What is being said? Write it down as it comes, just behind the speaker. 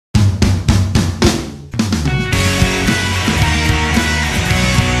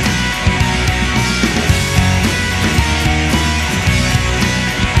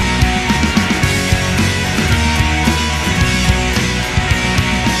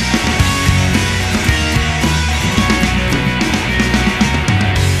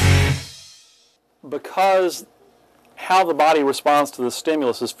because how the body responds to the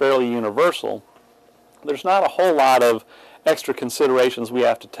stimulus is fairly universal, there's not a whole lot of extra considerations we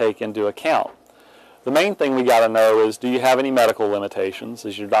have to take into account. The main thing we got to know is, do you have any medical limitations?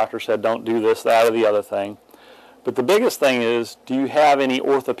 As your doctor said, don't do this, that, or the other thing. But the biggest thing is, do you have any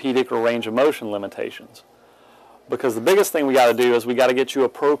orthopedic or range of motion limitations? Because the biggest thing we got to do is we got to get you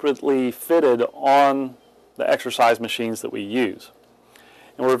appropriately fitted on the exercise machines that we use.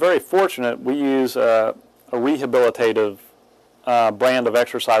 And we're very fortunate. We use a rehabilitative brand of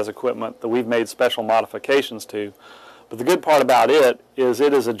exercise equipment that we've made special modifications to. But the good part about it is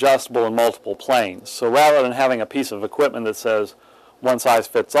adjustable in multiple planes. So rather than having a piece of equipment that says one size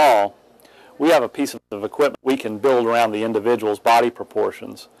fits all, we have a piece of equipment we can build around the individual's body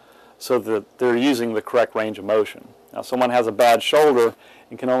proportions so that they're using the correct range of motion. Now, if someone has a bad shoulder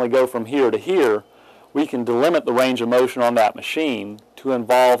and can only go from here to here, we can delimit the range of motion on that machine to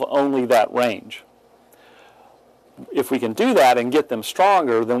involve only that range. If we can do that and get them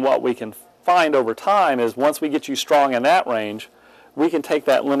stronger, then what we can find over time is once we get you strong in that range, we can take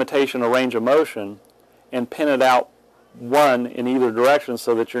that limitation of range of motion and pin it out one in either direction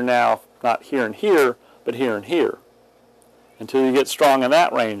so that you're now not here and here, but here and here, until you get strong in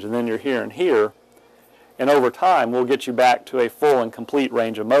that range, and then you're here and here. And over time, we'll get you back to a full and complete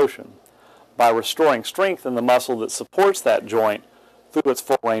range of motion by restoring strength in the muscle that supports that joint through its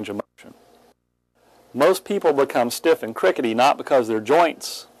full range of motion. Most people become stiff and crickety not because their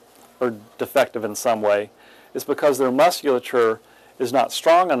joints are defective in some way. It's because their musculature is not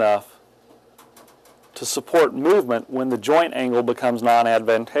strong enough to support movement when the joint angle becomes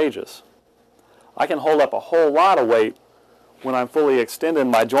non-advantageous. I can hold up a whole lot of weight when I'm fully extended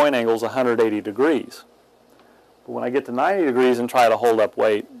and my joint angle is 180 degrees. But when I get to 90 degrees and try to hold up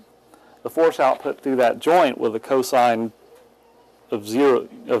weight, the force output through that joint with a cosine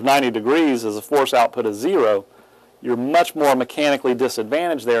of 90 degrees as a force output of 0, you're much more mechanically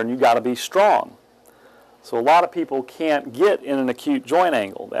disadvantaged there, and you've got to be strong. So a lot of people can't get in an acute joint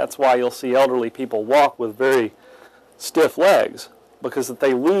angle. That's why you'll see elderly people walk with very stiff legs, because if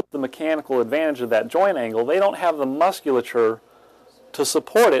they lose the mechanical advantage of that joint angle, they don't have the musculature to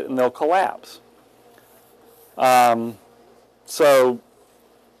support it, and they'll collapse. So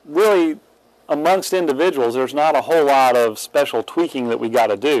really, amongst individuals, there's not a whole lot of special tweaking that we got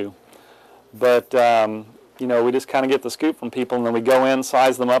to do. But you know, we just kind of get the scoop from people, and then we go in,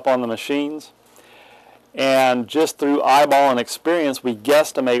 size them up on the machines, and just through eyeball and experience, we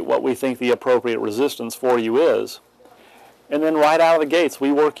guesstimate what we think the appropriate resistance for you is. And then right out of the gates,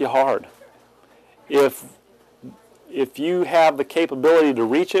 we work you hard. If you have the capability to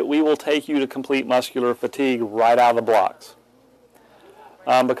reach it, we will take you to complete muscular fatigue right out of the blocks.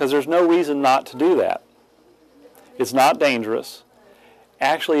 Because there's no reason not to do that. It's not dangerous.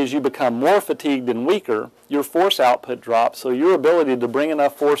 Actually, as you become more fatigued and weaker, your force output drops, so your ability to bring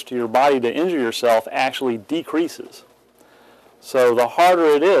enough force to your body to injure yourself actually decreases. So the harder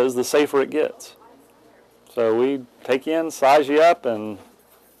it is, the safer it gets. So we take you in, size you up, and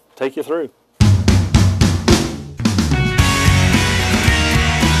take you through.